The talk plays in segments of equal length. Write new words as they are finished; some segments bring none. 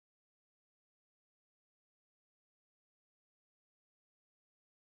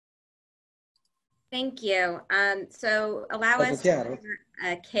Thank you. So allow us to cover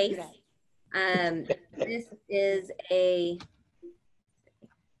a case. This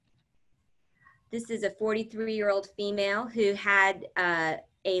is a 43-year-old female who had a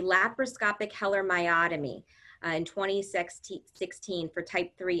laparoscopic Heller myotomy in 2016 for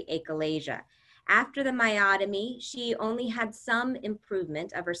type 3 achalasia. After the myotomy, she only had some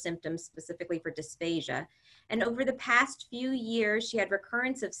improvement of her symptoms, specifically for dysphagia. And over the past few years, she had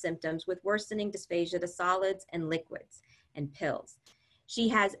recurrence of symptoms with worsening dysphagia to solids and liquids and pills. She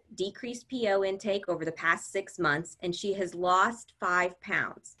has decreased PO intake over the past 6 months, and she has lost 5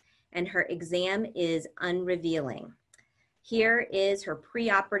 pounds, and her exam is unrevealing. Here is her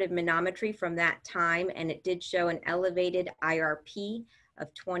preoperative manometry from that time, and it did show an elevated IRP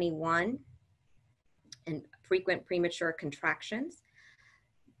of 21 and frequent premature contractions.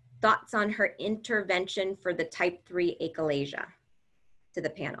 Thoughts on her intervention for the type 3 achalasia to the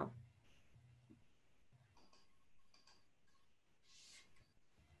panel.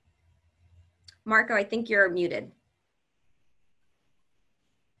 Marco, I think you're muted.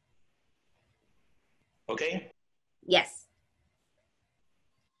 Okay. Yes.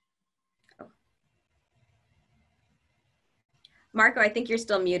 Oh. Marco, I think you're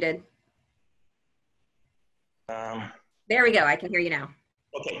still muted. There we go. I can hear you now.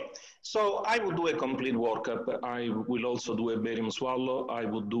 Okay. So I will do a complete workup. I will also do a barium swallow. I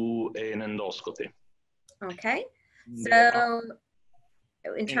will do an endoscopy. Okay. So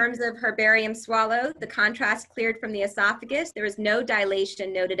in terms of her barium swallow, the contrast cleared from the esophagus. There was no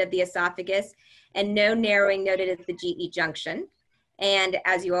dilation noted of the esophagus and no narrowing noted at the GE junction. And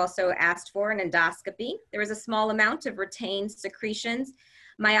as you also asked for, an endoscopy. There was a small amount of retained secretions.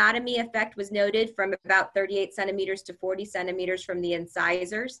 Myotomy effect was noted from about 38 centimeters to 40 centimeters from the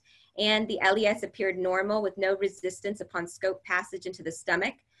incisors. And the LES appeared normal with no resistance upon scope passage into the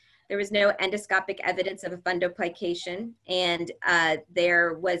stomach. There was no endoscopic evidence of a fundoplication, and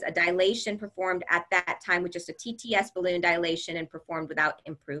there was a dilation performed at that time with just a TTS balloon dilation and performed without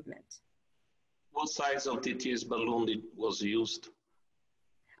improvement. What size of TTS balloon was used?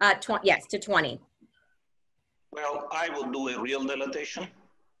 Yes, to 20. Well, I will do a real dilatation.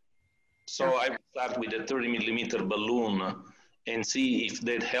 So I will start with a 30 millimeter balloon and see if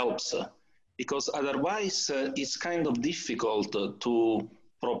that helps, because otherwise it's kind of difficult to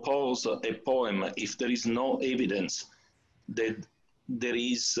propose a poem if there is no evidence that there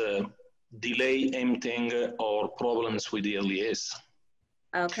is delay emptying or problems with the LES.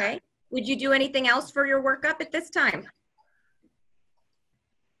 Okay. Would you do anything else for your workup at this time?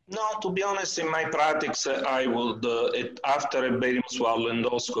 No, to be honest, in my practice, I would, after a barium swallow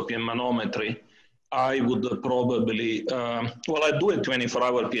endoscopy and manometry, I would probably, well, I do a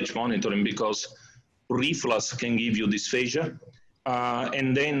 24-hour pH monitoring because reflux can give you dysphagia.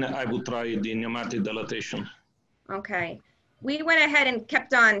 And then I would try the pneumatic dilatation. Okay. We went ahead and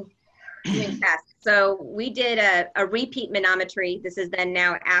kept on doing tests. So we did a repeat manometry. This is then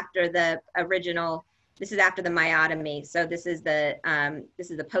now after the original, this is after the myotomy. So this is the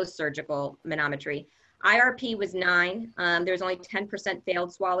post-surgical manometry. IRP was 9. There was only 10%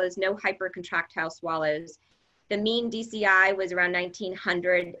 failed swallows, no hypercontractile swallows. The mean DCI was around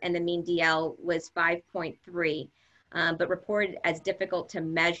 1900 and the mean DL was 5.3. But reported as difficult to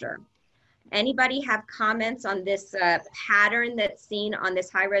measure. Anybody have comments on this pattern that's seen on this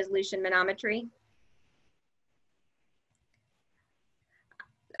high resolution manometry?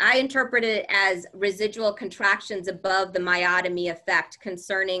 I interpret it as residual contractions above the myotomy effect,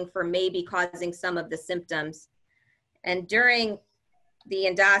 concerning for maybe causing some of the symptoms. And during the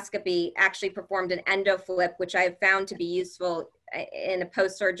endoscopy, actually performed an endoflip, which I have found to be useful in a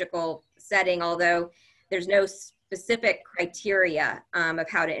post-surgical setting, although there's no specific criteria of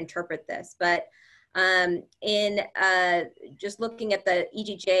how to interpret this. But just looking at the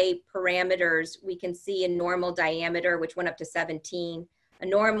EGJ parameters, we can see a normal diameter, which went up to 17, a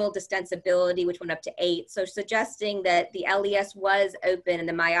normal distensibility, which went up to 8. So suggesting that the LES was open and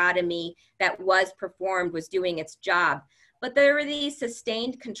the myotomy that was performed was doing its job. But there were these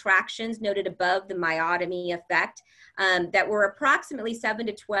sustained contractions noted above the myotomy effect that were approximately 7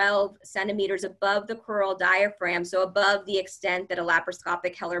 to 12 centimeters above the crural diaphragm, so above the extent that a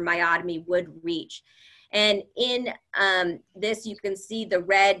laparoscopic Heller myotomy would reach. And in this, you can see the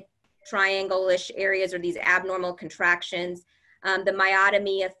red triangle-ish areas are these abnormal contractions. The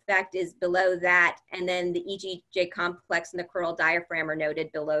myotomy effect is below that, and then the EGJ complex and the crural diaphragm are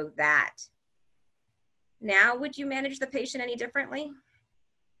noted below that. Now, would you manage the patient any differently?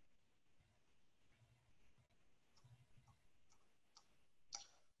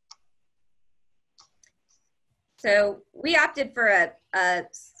 So we opted for a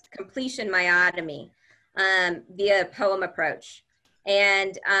completion myotomy via POEM approach.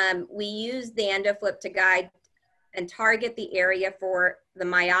 And we use the Endoflip to guide and target the area for the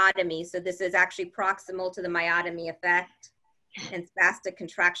myotomy. So this is actually proximal to the myotomy effect, and spastic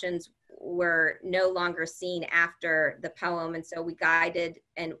contractions were no longer seen after the POEM. And so we guided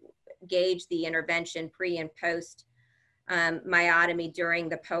and gauged the intervention pre and post myotomy during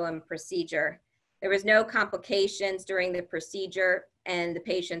the POEM procedure. There was no complications during the procedure, and the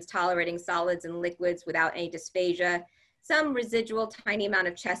patient's tolerating solids and liquids without any dysphagia. Some residual tiny amount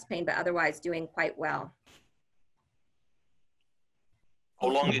of chest pain, but otherwise doing quite well. How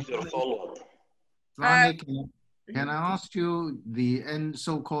long is your follow-up? Vani, can I ask you the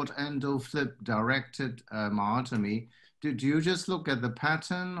so-called endoflip directed myotomy? Do you just look at the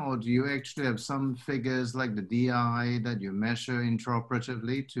pattern, or do you actually have some figures like the DI that you measure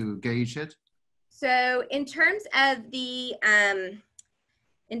intraoperatively to gauge it? So in terms of the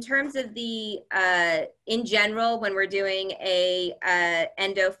in general, when we're doing a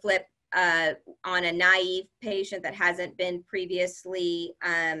endoflip on a naive patient that hasn't been previously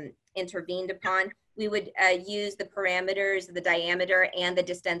intervened upon, we would use the parameters, the diameter and the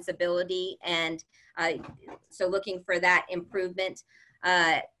distensibility, and so looking for that improvement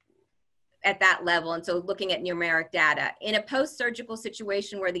at that level, and so looking at numeric data. In a post-surgical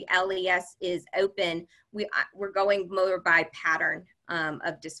situation where the LES is open, we're going more by pattern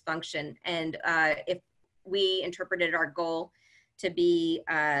of dysfunction, and if we interpreted our goal to be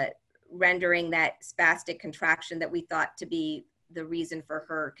rendering that spastic contraction that we thought to be the reason for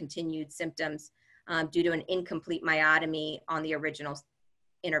her continued symptoms due to an incomplete myotomy on the original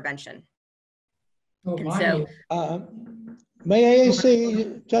intervention. Oh, and so, may I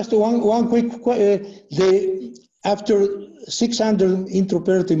say just one quick after 600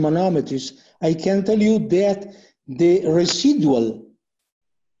 intraoperative manometers, I can tell you that the residual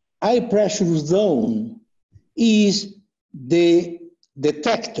high pressure zone is the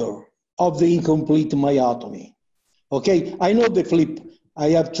detector of the incomplete myotomy. Okay, I know the flip, I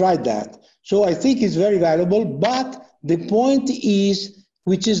have tried that. So I think it's very valuable, but the point is,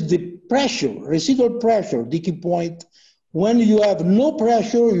 which is the pressure, residual pressure, the key point. When you have no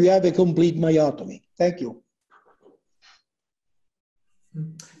pressure, you have a complete myotomy. Thank you.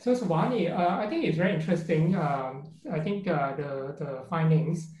 So Vani, I think it's very interesting. I think the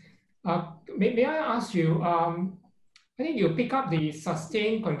findings. May I ask you, I think you pick up the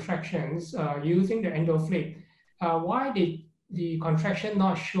sustained contractions using the endoflip. Why did the contraction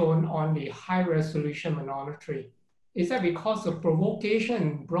not shown on the high resolution manometry? Is that because the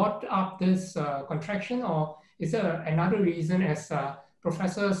provocation brought up this contraction, or is there another reason, as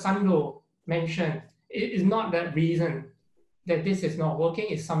Professor Sando mentioned? It is not that reason that this is not working,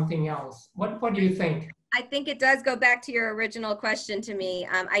 it's something else. What do you think? I think it does go back to your original question to me.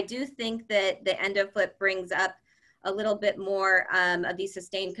 I do think that the endoflip brings up a little bit more of these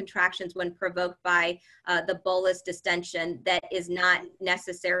sustained contractions when provoked by the bolus distension that is not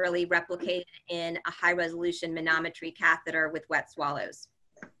necessarily replicated in a high resolution manometry catheter with wet swallows.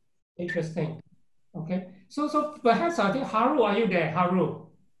 Interesting. Okay. So perhaps I think Haru, are you there? Haru,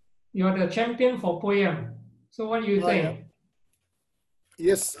 you're the champion for POEM. So what do you think?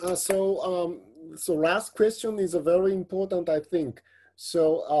 Yes. So last question is a very important, I think.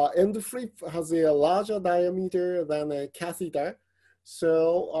 So endoflip has a larger diameter than a catheter.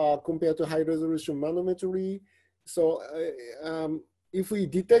 So compared to high resolution manometry, so if we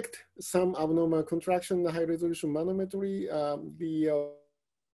detect some abnormal contraction in the high resolution manometry, the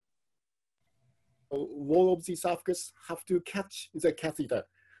wall of the esophagus have to catch the catheter.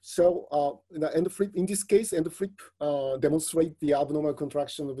 So the endoflip, in this case, endoflip demonstrate the abnormal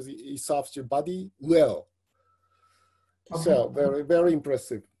contraction of the esophageal body well. Okay. So very, very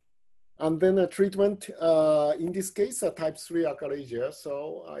impressive. And then a treatment, in this case, a type 3 achalasia.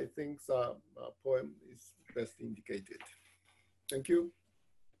 So I think the POEM is best indicated. Thank you.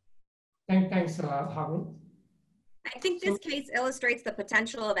 Thanks, Haru. I think this case illustrates the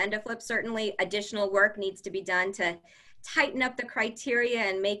potential of endoflip. Certainly additional work needs to be done to tighten up the criteria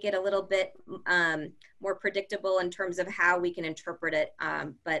and make it a little bit more predictable in terms of how we can interpret it.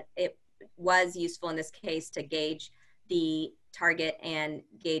 But it was useful in this case to gauge the target and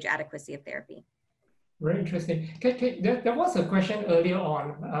gauge adequacy of therapy. Very interesting. There was a question earlier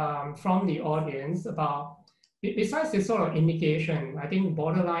on from the audience about, besides this sort of indication, I think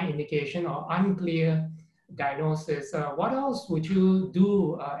borderline indication or unclear diagnosis, what else would you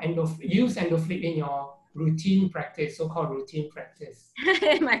do, use endoflip in your routine practice, so-called routine practice?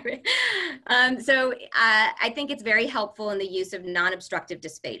 So I think it's very helpful in the use of non-obstructive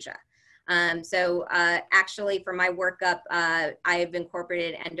dysphagia. Actually, for my workup, I have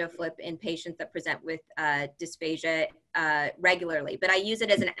incorporated Endoflip in patients that present with dysphagia regularly, but I use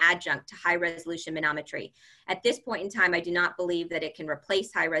it as an adjunct to high-resolution manometry. At this point in time, I do not believe that it can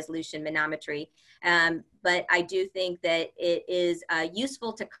replace high-resolution manometry, but I do think that it is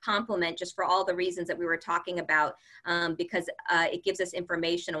useful to complement, just for all the reasons that we were talking about, because it gives us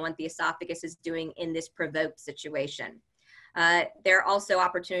information on what the esophagus is doing in this provoked situation. There are also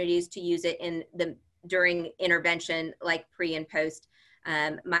opportunities to use it during intervention, like pre and post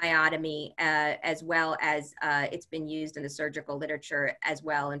myotomy, as well as it's been used in the surgical literature as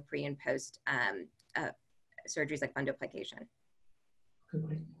well in pre and post surgeries like fundoplication.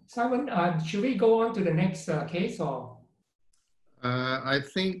 Simon, should we go on to the next case, or? I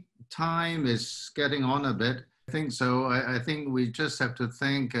think time is getting on a bit. I think so. I think we just have to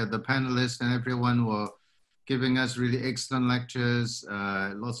thank the panelists and everyone who giving us really excellent lectures,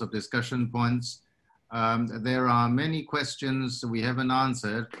 lots of discussion points. There are many questions we haven't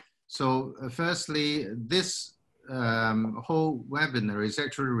answered. So firstly, this whole webinar is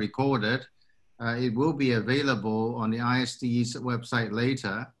actually recorded. It will be available on the ISDE's website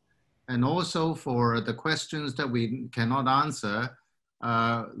later. And also for the questions that we cannot answer,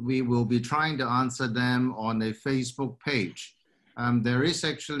 we will be trying to answer them on a Facebook page. There is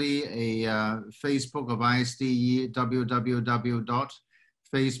actually a Facebook of ISDE,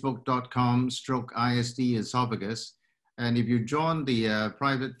 www.facebook.com/ISDE esophagus. And if you join the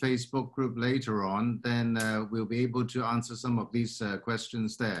private Facebook group later on, then we'll be able to answer some of these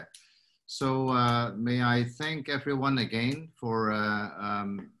questions there. So may I thank everyone again for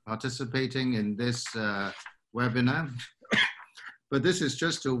participating in this webinar. But this is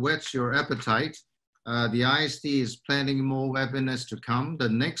just to whet your appetite. The ISD is planning more webinars to come. The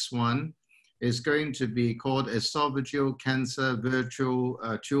next one is going to be called Esophageal Cancer Virtual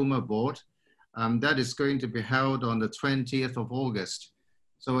Tumor Board. That is going to be held on the 20th of August.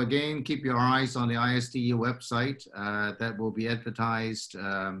 So again, keep your eyes on the ISDE website. That will be advertised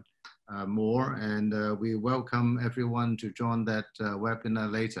more, and we welcome everyone to join that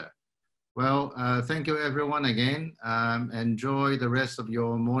webinar later. Well, thank you everyone again. Enjoy the rest of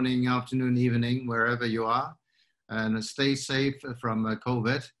your morning, afternoon, evening, wherever you are, and stay safe from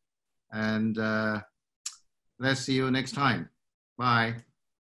COVID. And let's see you next time. Bye.